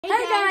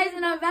Hey guys,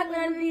 and I'm back with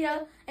another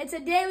video. And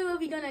today we will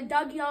be doing a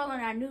doggy haul on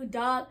our new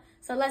dog.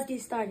 So let's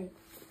get started.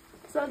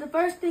 So the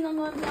first thing I'm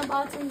going to be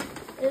unboxing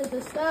is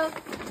the stuff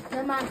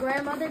that my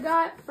grandmother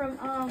got from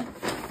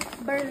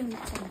Burlington.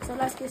 So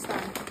let's get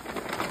started.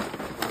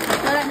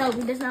 No,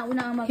 we're not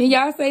unboxing. Can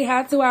y'all say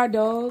hi to our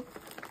dog?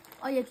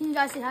 Oh yeah, can you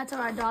guys say hi to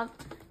our dog?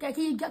 Okay,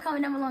 can you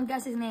comment down below and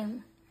guess his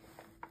name?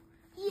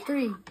 Yeah.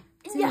 3,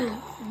 2,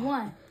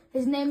 1.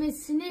 His name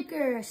is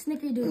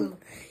Snickerdoodle.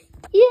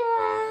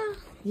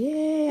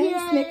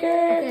 Yeah, Snicker.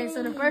 Okay,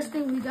 so the first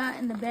thing we got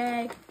in the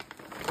bag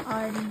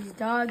are these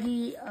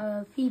doggy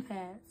pee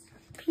pads.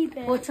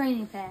 Well,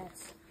 training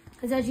pads.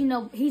 Because as you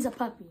know, he's a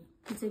puppy.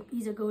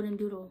 He's a golden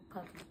doodle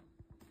puppy.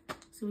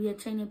 So we have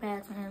training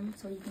pads for him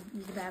so he can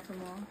use the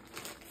bathroom all.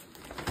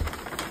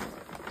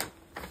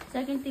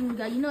 Second thing we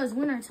got, it's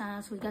winter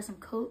time, so we got some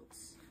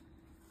coats.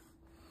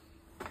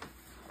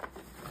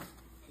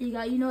 You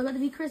got, let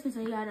it be Christmas, so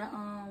you got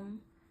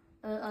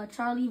a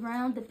Charlie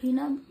Brown, the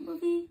Peanut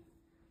movie.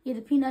 Yeah,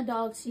 the Peanut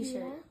Dog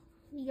t-shirt.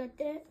 Yeah, you got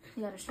that?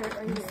 You got a shirt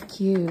right here.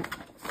 Cute.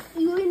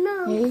 You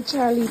know. Hey,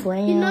 Charlie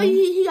Brown. You know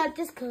he got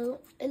this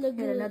coat. It look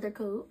good. Another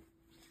coat.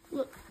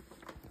 Look.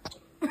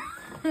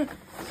 See,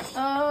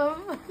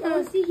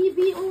 he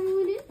be on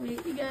with it.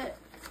 Wait,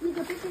 look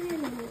a picture here.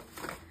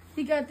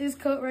 He got this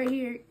coat right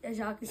here, as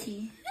y'all can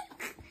see.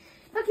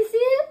 Y'all can see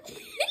it?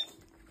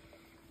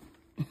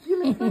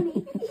 You look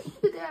funny.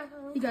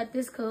 He got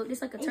this coat.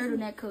 It's like a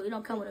turtleneck coat. It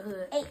don't come with a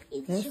hood.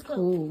 That's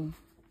cool.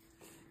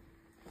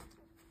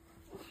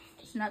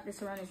 Snap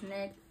this around his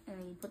neck, and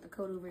then you put the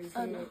coat over his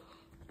head. No.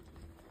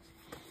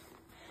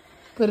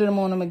 Put them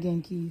on him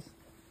again, Keys.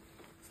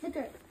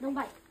 Snicker, don't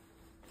bite.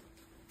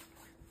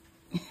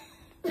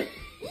 And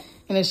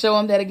then show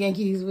him that again,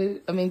 Keys.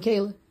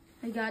 Kayla.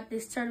 He got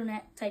this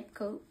turtleneck type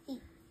coat.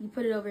 You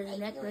put it over his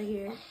neck right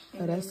here.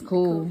 Oh, that's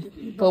cool.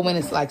 But when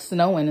it's like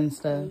snowing and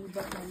stuff.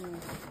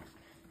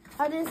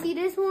 I didn't see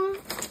this one.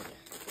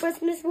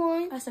 Christmas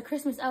one. That's a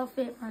Christmas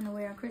outfit for him to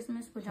wear on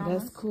Christmas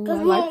pajamas. That's cool. I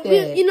like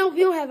that. We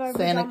don't have our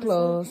Santa pajamas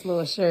Claus, on.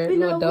 little shirt, We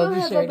little doggy don't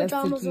have shirt. our That's too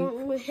pajamas cute.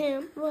 on with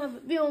him.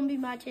 We don't be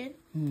matching.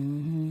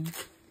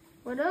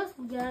 What else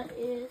we got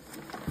is...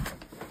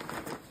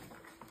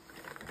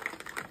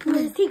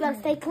 He gotta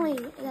stay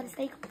clean. He gotta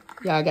stay clean.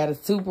 Y'all got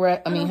his toothbrush.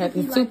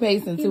 His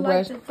toothpaste and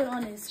toothbrush. Like to put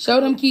on his Show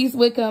them, Keys,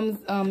 what comes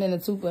in the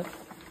toothbrush.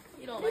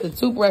 The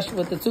toothbrush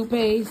with the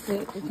toothpaste.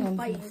 It comes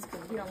bite his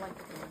coat. He don't like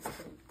to put on his coat.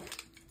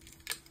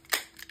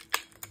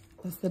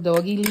 That's the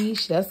doggy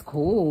leash. That's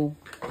cool.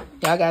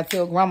 Y'all gotta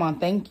tell Grandma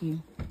thank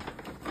you.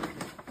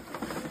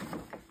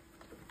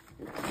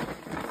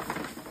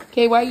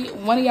 Okay,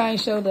 one of y'all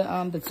ain't show the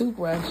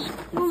toothbrush?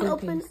 It's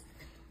open.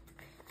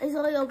 It's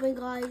already open,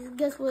 guys.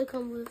 Guess what it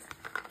comes with?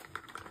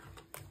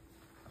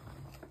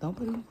 Don't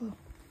put it in the floor.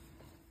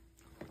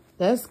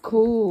 That's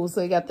cool.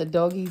 So you got the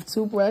doggy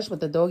toothbrush with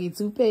the doggy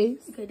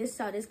toothpaste. Okay, this is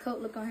how this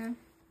coat look on him.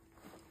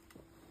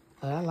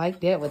 Oh, I like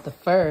that with the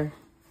fur.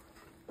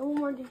 One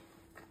more thing.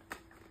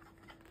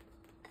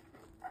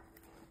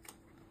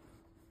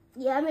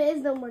 Yeah,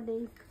 it's no more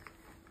things.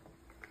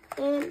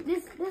 And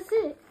that's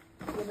it.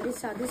 Yeah, but this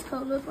is how this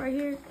coat look right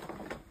here.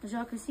 As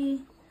y'all can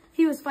see,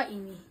 he was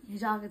fighting me.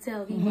 As y'all can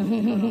tell, he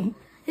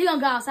gonna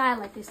go outside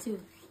like this too.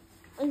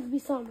 It'll be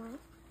summer.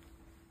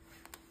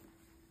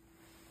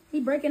 He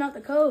breaking out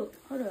the coat.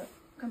 Hold up.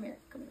 Come here.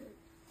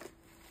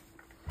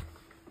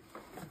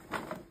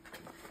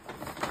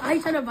 He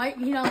trying to bite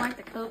me. He don't like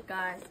the coat,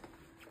 guys.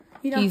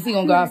 He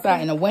gonna go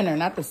outside in the winter,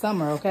 not the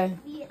summer, okay?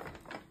 Yeah.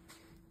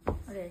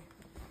 Okay.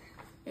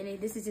 And then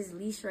this is his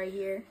leash right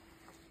here.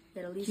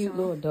 Got a leash Cute on.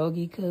 little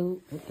doggy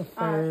coat with the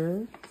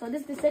fur. So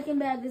this is the second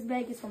bag. This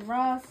bag is from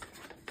Ross.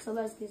 So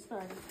let's get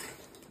started.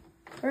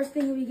 First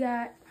thing we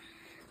got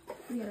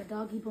a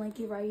doggy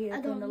blanket right here.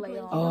 For him to lay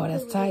on. Oh,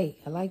 that's tight.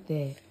 I like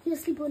that. He'll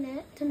sleep on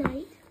that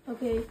tonight.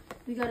 Okay.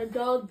 We got a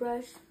dog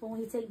brush for when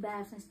he take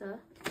baths and stuff.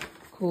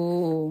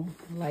 Cool.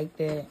 I like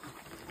that.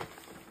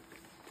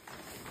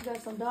 We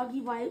got some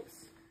doggy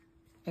wipes.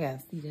 I gotta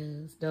see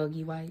those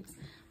doggy wipes.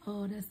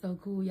 Oh, that's so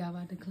cool. Y'all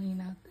about to clean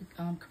out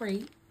the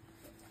crate.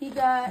 He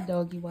got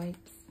Doggy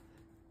wipes.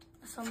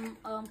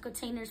 some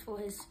containers for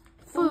his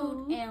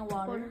food and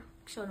water.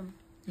 Show them.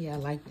 Yeah, I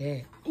like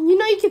that. And you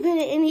can put in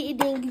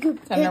anything. You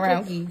could Turn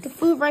around, Keith. the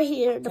food right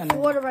here, the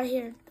water right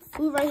here, the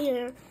food right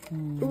here,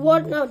 the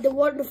water. No,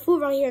 the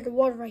food right here, the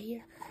water right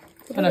here.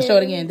 I'm gonna show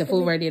it again. The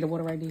food right there, the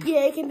water right there.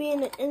 Yeah, it can be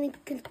in any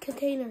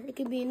container. It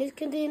can be in this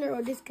container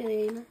or this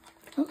container.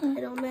 Okay.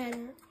 It don't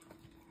matter.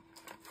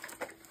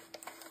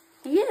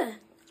 Yeah,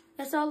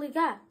 that's all we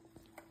got.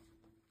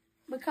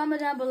 But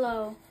comment down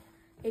below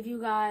if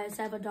you guys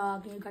have a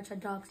dog and you got your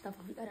dog stuff.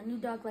 If you got a new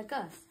dog like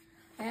us.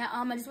 And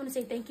I just want to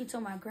say thank you to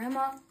my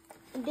grandma.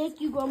 And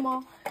thank you,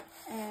 Grandma.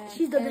 And,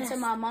 She's the best. to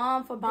my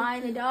mom for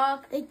buying the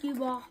dog. Thank you,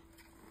 Mom.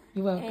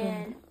 You're welcome.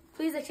 And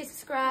please like, share,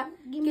 subscribe.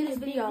 Give Give me this a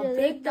video a big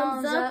big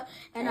thumbs up.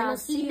 And I'll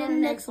see you in the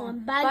next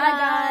one. Bye,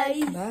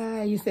 Bye, guys.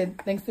 Bye. You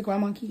said thanks to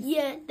Grandma Keith?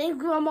 Yeah, thanks,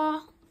 Grandma.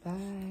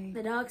 Bye.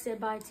 The dog said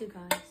bye too,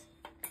 guys.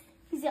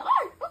 He said,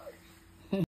 oh.